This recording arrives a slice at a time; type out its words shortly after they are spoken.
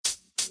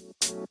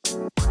Hey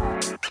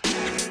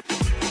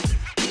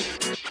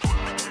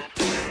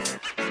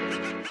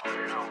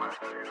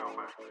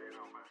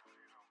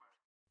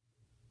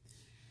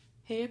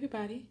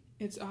everybody,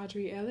 it's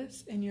Audrey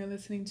Ellis, and you're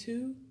listening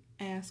to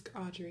Ask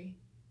Audrey.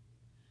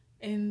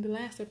 In the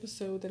last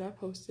episode that I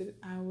posted,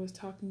 I was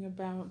talking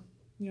about,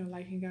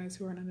 liking guys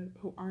who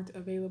aren't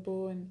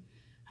available, and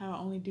how I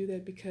only do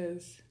that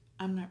because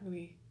I'm not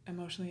really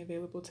emotionally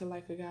available to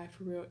like a guy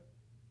for real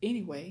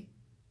anyway.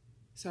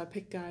 So I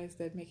pick guys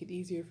that make it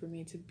easier for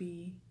me to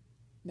be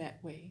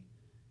that way.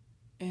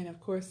 And of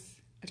course,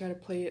 I try to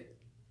play it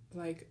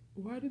like,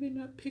 why do they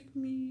not pick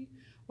me?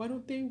 Why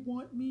don't they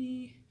want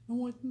me? I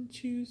want them to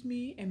choose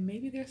me. And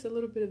maybe there's a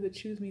little bit of the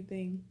choose me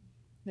thing,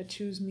 the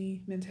choose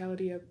me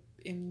mentality up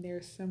in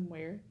there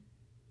somewhere,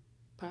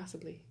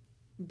 possibly.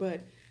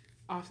 But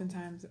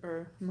oftentimes,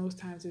 or most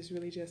times, it's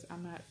really just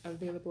I'm not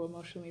available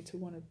emotionally to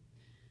want to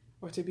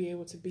or to be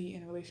able to be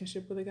in a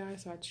relationship with a guy.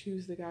 So I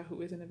choose the guy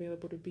who isn't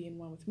available to be in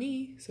one with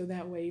me. So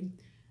that way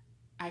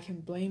I can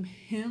blame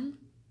him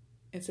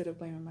instead of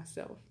blaming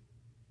myself.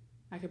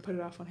 I can put it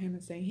off on him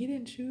and saying, he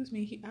didn't choose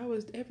me. I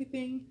was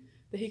everything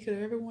that he could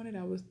have ever wanted.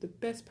 I was the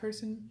best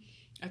person.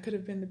 I could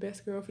have been the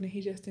best girlfriend, and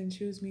he just didn't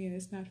choose me, and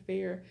it's not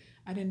fair.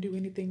 I didn't do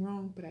anything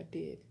wrong, but I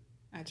did.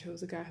 I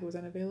chose a guy who was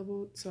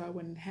unavailable, so I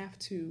wouldn't have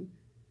to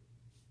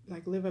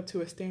live up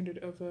to a standard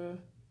of a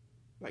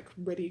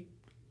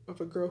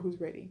girl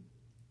who's ready.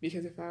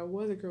 Because if I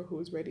was a girl who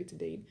was ready to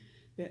date,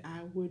 then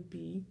I would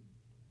be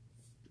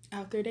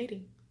out there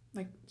dating.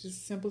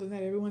 Just simple as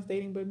that. Everyone's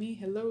dating but me.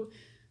 Hello.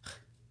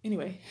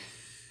 Anyway.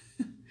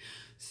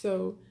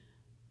 So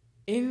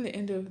in the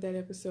end of that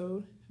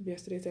episode, of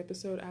yesterday's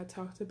episode, I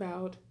talked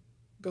about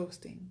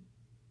ghosting.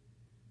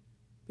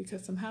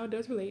 Because somehow it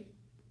does relate.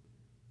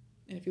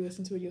 And if you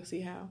listen to it, you'll see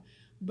how.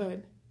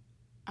 But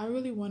I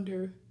really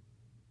wonder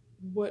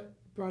what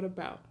brought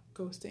about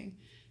ghosting.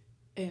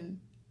 And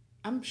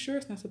I'm sure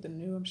it's not something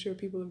new. I'm sure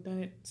people have done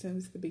it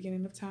since the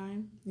beginning of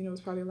time. It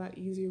was probably a lot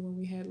easier when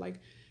we had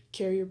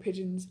carrier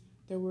pigeons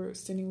that were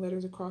sending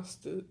letters across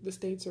the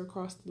states or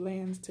across the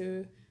lands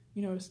to,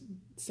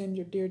 send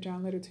your Dear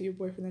John letter to your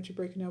boyfriend that you're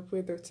breaking up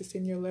with, or to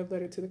send your love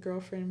letter to the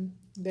girlfriend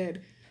that,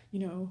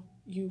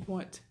 you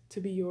want to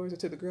be yours, or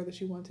to the girl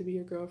that you want to be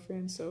your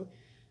girlfriend. So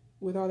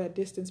with all that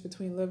distance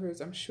between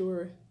lovers, I'm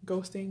sure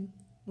ghosting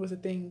was a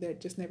thing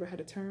that just never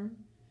had a term.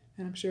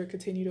 And I'm sure it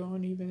continued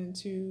on even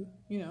into,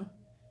 the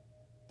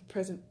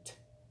present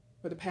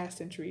or the past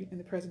century and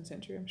the present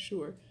century, I'm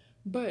sure.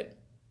 But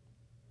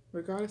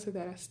regardless of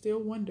that, I still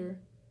wonder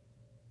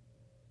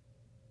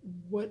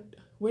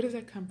where does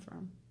that come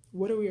from?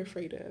 What are we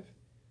afraid of?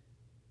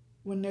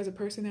 When there's a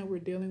person that we're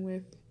dealing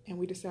with and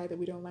we decide that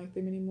we don't like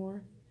them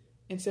anymore,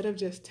 instead of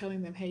just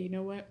telling them, hey, you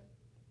know what?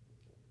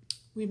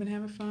 We've been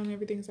having fun.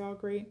 Everything's all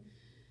great.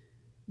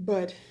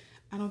 But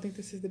I don't think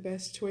this is the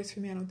best choice for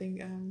me. I don't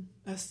think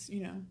us,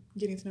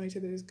 getting to know each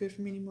other is good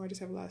for me anymore. I just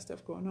have a lot of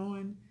stuff going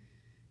on,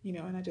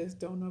 and I just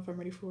don't know if I'm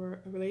ready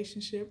for a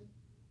relationship.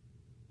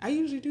 I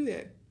usually do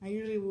that. I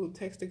usually will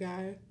text a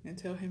guy and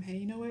tell him, hey,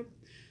 you know what?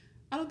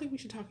 I don't think we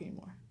should talk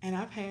anymore. And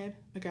I've had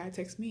a guy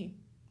text me.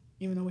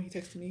 Even though what he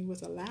texted me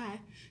was a lie,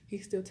 he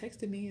still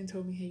texted me and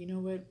told me, hey, you know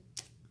what?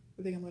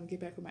 I think I'm going to get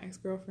back with my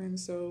ex-girlfriend.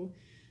 So,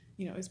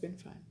 it's been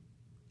fun.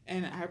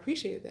 And I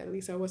appreciated that. At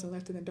least I wasn't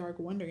left in the dark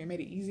wondering. It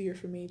made it easier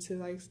for me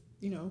to,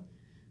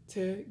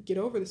 to get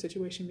over the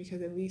situation,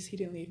 because at least he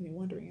didn't leave me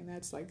wondering. And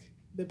that's,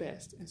 the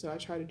best. And so I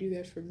try to do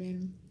that for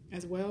men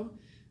as well,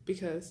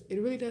 because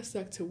it really does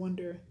suck to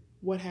wonder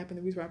what happened.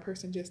 The reason why a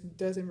person just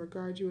doesn't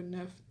regard you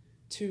enough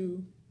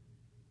to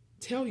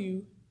tell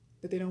you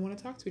that they don't want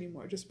to talk to you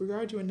anymore. Just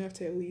regard you enough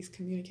to at least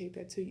communicate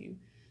that to you.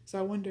 So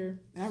I wonder,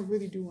 and I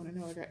really do want to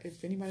know,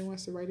 if anybody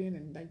wants to write in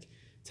and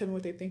tell me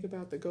what they think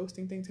about the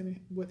ghosting thing, tell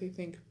me what they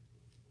think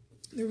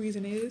the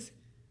reason is.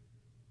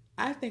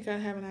 I think I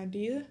have an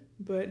idea,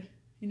 but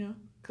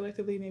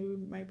collectively maybe we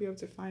might be able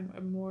to find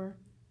a more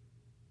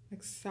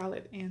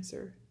solid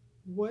answer.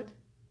 What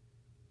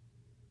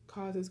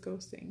causes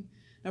ghosting?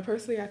 Now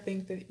personally, I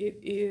think that it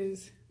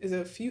is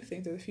a few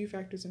things. There's a few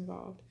factors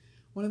involved.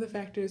 One of the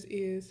factors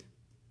is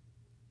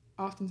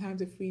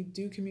oftentimes if we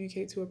do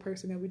communicate to a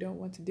person that we don't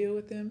want to deal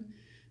with them,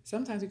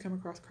 sometimes we come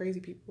across crazy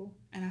people.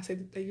 And I say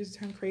that I use the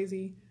term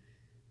crazy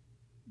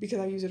because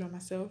I use it on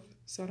myself,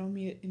 so I don't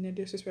mean it in a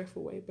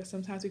disrespectful way. But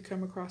sometimes we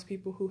come across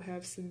people who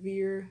have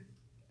severe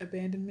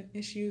abandonment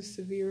issues,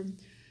 severe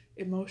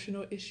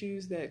emotional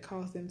issues that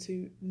cause them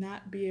to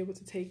not be able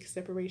to take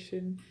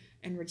separation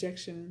and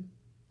rejection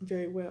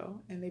very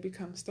well. And they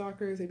become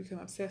stalkers, they become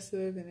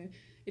obsessive, and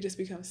it just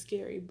becomes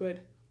scary.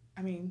 But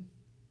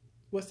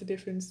what's the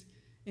difference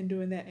in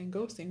doing that and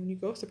ghosting? When you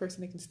ghost a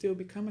person, they can still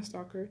become a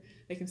stalker,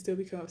 they can still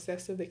become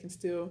obsessive, they can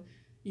still,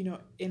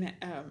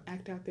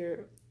 act out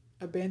their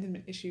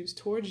abandonment issues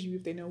towards you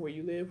if they know where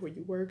you live, where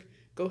you work.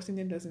 Ghosting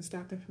them doesn't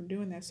stop them from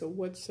doing that. So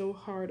what's so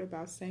hard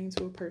about saying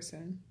to a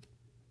person,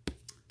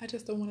 I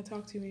just don't want to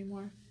talk to you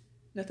anymore.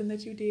 Nothing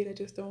that you did, I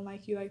just don't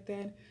like you like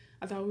that.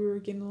 I thought we were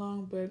getting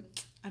along, but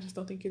I just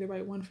don't think you're the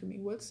right one for me.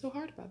 What's so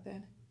hard about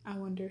that? I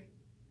wonder.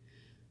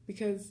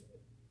 Because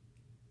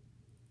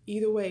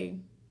either way,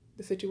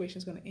 the situation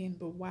is going to end,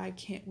 but why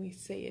can't we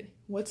say it?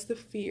 What's the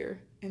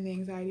fear and the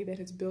anxiety that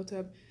has built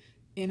up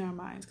in our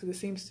minds? Because it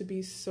seems to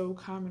be so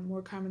common,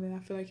 more common than I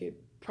feel like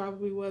it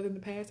probably was in the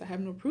past. I have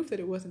no proof that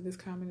it wasn't this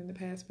common in the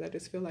past, but I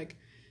just feel like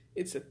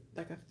it's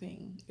like a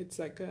thing. It's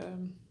like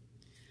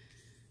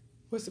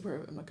what's the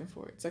word I'm looking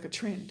for? It's like a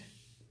trend.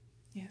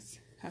 Yes,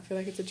 I feel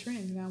like it's a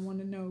trend, and I want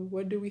to know,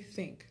 what do we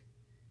think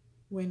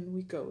when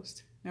we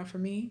ghost? Now, for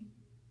me,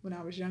 when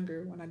I was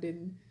younger, when I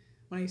didn't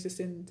want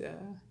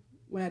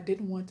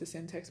to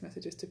send text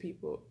messages to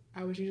people,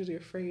 I was usually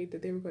afraid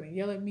that they were going to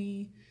yell at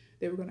me,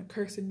 they were going to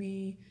curse at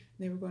me,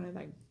 they were going to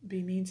like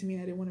be mean to me,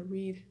 and I didn't want to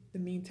read the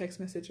mean text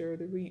message or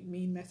the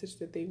mean message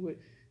that they would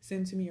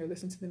send to me, or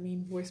listen to the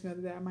mean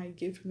voicemail that I might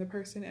get from the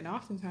person. And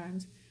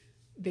oftentimes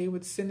they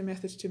would send a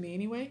message to me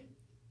anyway,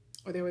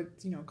 or they would,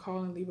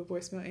 call and leave a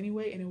voicemail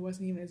anyway, and it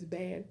wasn't even as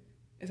bad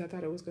as I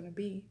thought it was going to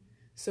be.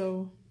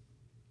 So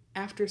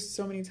after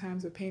so many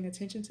times of paying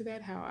attention to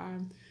that, how I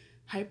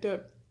hyped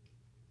up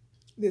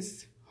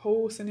this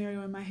whole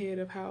scenario in my head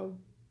of how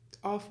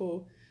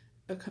awful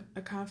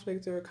a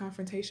conflict or a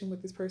confrontation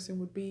with this person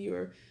would be,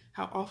 or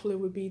how awful it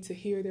would be to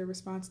hear their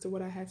response to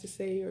what I had to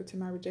say or to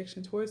my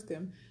rejection towards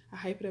them. I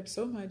hype it up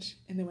so much,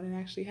 and then when it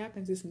actually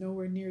happens, it's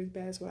nowhere near as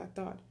bad as what I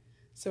thought.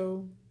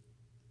 So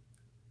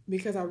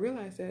because I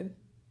realized that,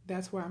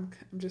 that's why I'm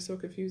just so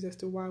confused as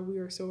to why we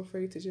are so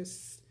afraid to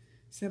just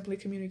simply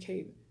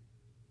communicate.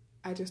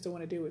 I just don't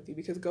want to deal with you,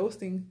 because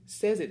ghosting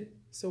says it.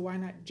 So why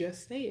not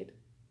just say it?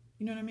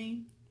 You know what I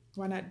mean?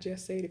 Why not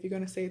just say it? If you're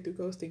going to say it through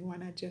ghosting, why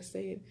not just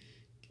say it?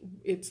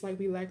 It's like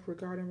we lack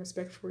regard and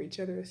respect for each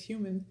other as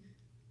humans,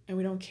 and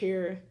we don't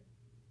care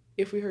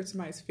if we hurt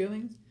somebody's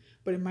feelings,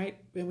 but it might,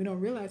 and we don't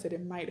realize that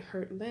it might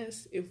hurt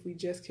less if we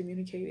just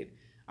communicated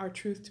our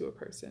truth to a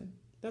person.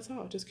 That's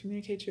all. Just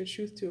communicate your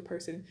truth to a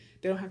person.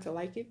 They don't have to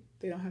like it.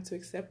 They don't have to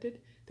accept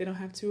it. They don't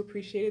have to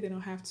appreciate it. They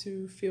don't have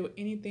to feel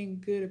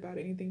anything good about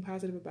it, anything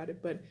positive about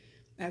it. But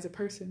as a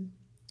person,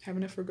 have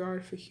enough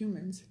regard for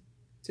humans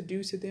to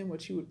do to them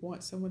what you would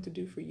want someone to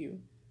do for you.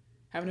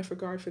 Have enough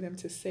regard for them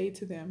to say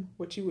to them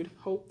what you would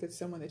hope that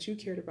someone that you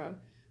cared about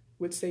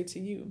would say to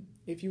you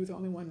if you were the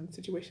only one in the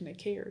situation that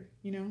cared,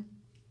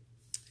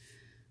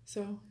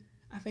 So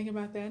I think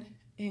about that,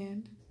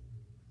 and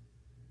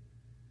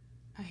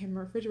I hear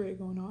my refrigerator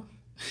going off.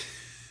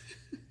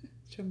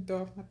 Trying to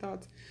throw off my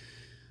thoughts.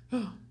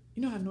 Oh,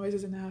 you know how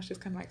noises in the house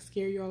just kind of like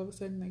scare you all of a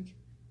sudden? Like,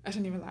 I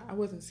shouldn't even lie. I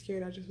wasn't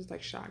scared. I just was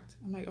like shocked.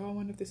 I'm like, oh, I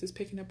wonder if this is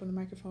picking up on the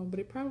microphone, but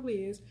it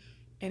probably is.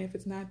 And if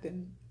it's not,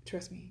 then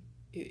trust me,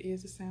 it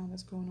is a sound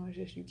that's going on. It's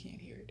just you can't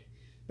hear it.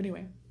 But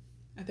anyway,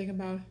 I think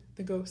about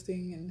the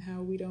ghosting and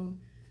how we don't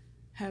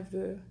have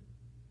the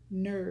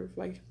nerve.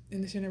 Like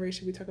in this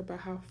generation, we talk about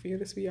how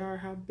fearless we are,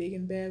 how big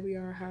and bad we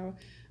are, how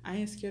I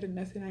ain't scared of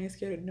nothing, I ain't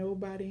scared of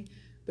nobody.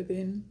 But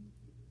then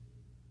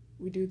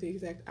we do the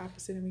exact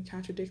opposite, and we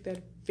contradict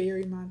that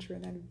very mantra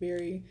and that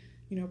very,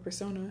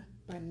 persona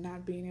by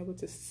not being able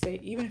to say,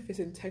 even if it's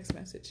in text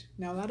message.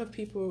 Now, a lot of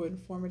people in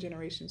former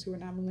generations who are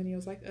not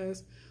millennials like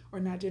us, or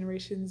not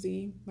Generation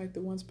Z, like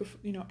the ones before,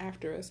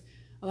 after us,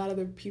 a lot of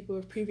the people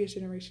of previous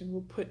generation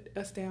will put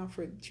us down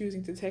for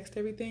choosing to text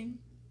everything.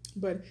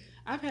 But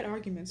I've had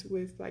arguments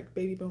with like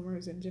baby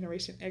boomers and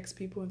Generation X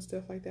people and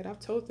stuff like that. I've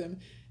told them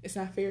it's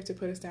not fair to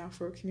put us down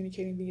for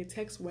communicating via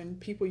text when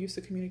people used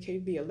to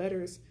communicate via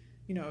letters,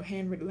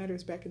 handwritten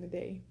letters back in the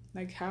day.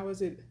 Like, how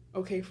is it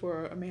okay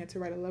for a man to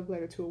write a love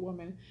letter to a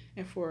woman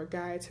and for a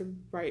guy to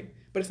write,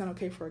 but it's not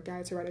okay for a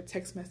guy to write a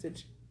text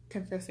message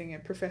confessing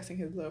and professing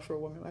his love for a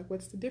woman? Like,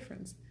 what's the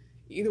difference?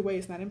 Either way,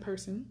 it's not in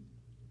person.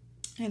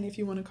 And if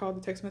you want to call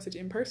the text message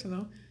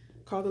impersonal,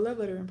 call the love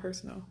letter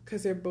impersonal,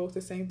 because they're both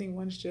the same thing.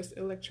 One's just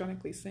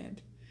electronically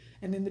sent.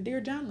 And then the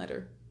Dear John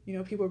letter,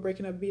 people are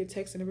breaking up via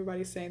text, and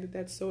everybody's saying that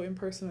that's so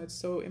impersonal, it's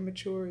so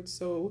immature, it's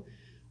so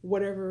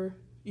whatever,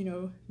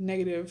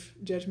 negative,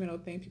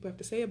 judgmental thing people have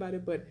to say about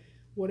it. But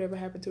whatever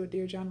happened to a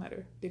Dear John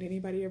letter? Did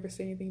anybody ever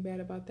say anything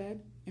bad about that?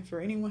 And for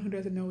anyone who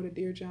doesn't know what a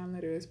Dear John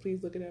letter is,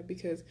 please look it up,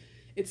 because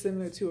it's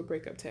similar to a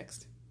breakup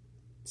text.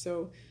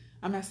 So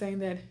I'm not saying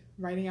that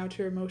writing out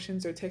your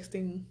emotions or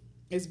texting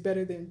is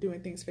better than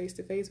doing things face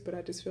to face, but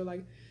I just feel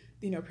like,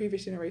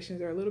 previous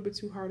generations are a little bit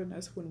too hard on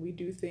us when we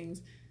do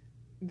things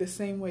the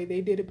same way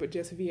they did it, but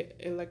just via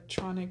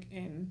electronic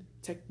and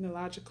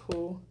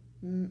technological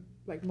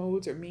like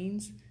modes or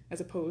means,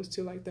 as opposed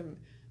to like the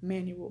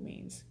manual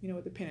means,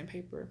 with the pen and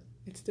paper.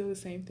 It's still the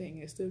same thing.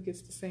 It still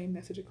gets the same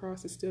message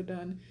across. It's still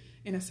done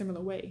in a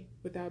similar way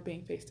without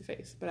being face to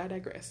face. But I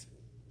digress.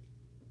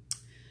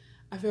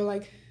 I feel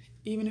like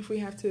even if we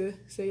have to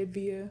say it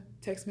via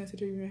text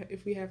message, or even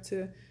if we have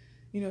to,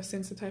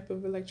 send some type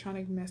of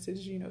electronic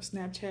message,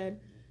 Snapchat,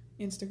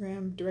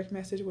 Instagram, direct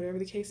message, whatever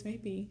the case may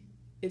be,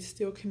 it's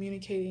still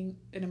communicating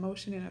an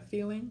emotion and a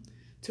feeling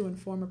to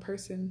inform a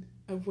person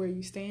of where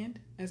you stand,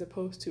 as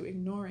opposed to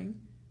ignoring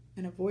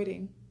and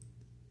avoiding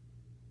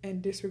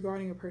and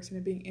disregarding a person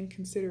and being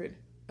inconsiderate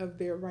of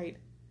their right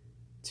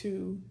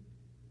to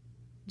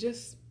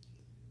just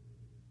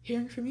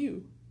hearing from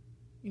you.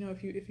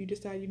 If you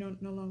decide you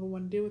don't no longer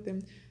want to deal with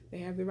them, they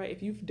have the right.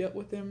 If you've dealt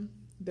with them,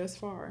 thus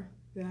far,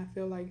 then I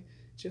feel like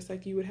just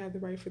like you would have the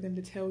right for them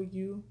to tell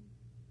you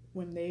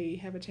when they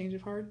have a change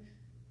of heart,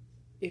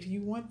 if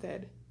you want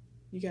that,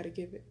 you got to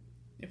give it.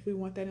 If we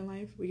want that in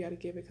life, we got to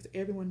give it, because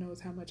everyone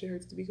knows how much it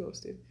hurts to be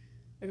ghosted.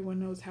 Everyone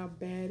knows how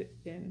bad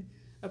and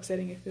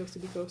upsetting it feels to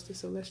be ghosted.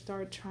 So let's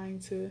start trying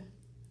to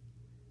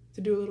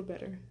do a little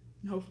better.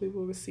 And hopefully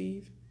we'll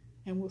receive,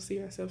 and we'll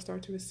see ourselves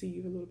start to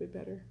receive a little bit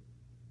better.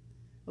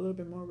 A little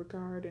bit more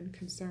regard and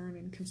concern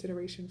and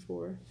consideration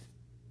for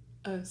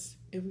us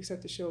if we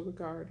start to show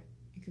regard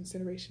and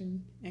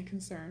consideration and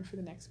concern for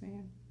the next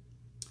man.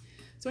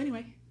 So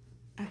anyway,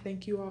 I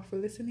thank you all for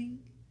listening.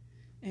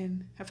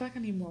 And I feel like I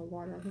need more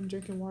water. I've been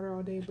drinking water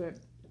all day, but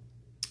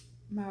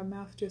my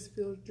mouth just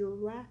feels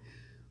dry.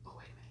 Oh,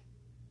 wait a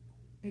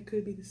minute. It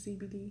could be the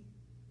CBD.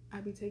 I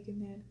be taking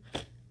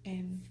that,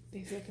 and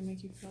they say it can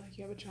make you feel like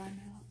you have a dry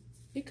mouth.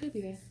 It could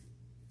be that.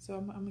 So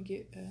I'm going to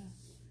get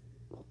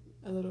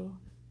a little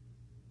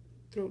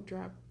throat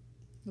drop,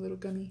 a little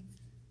gummy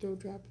throat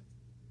drop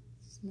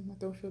to make my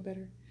throat feel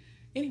better.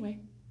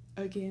 Anyway,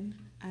 again,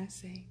 I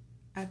say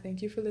I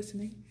thank you for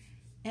listening,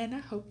 and I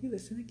hope you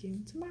listen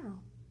again tomorrow.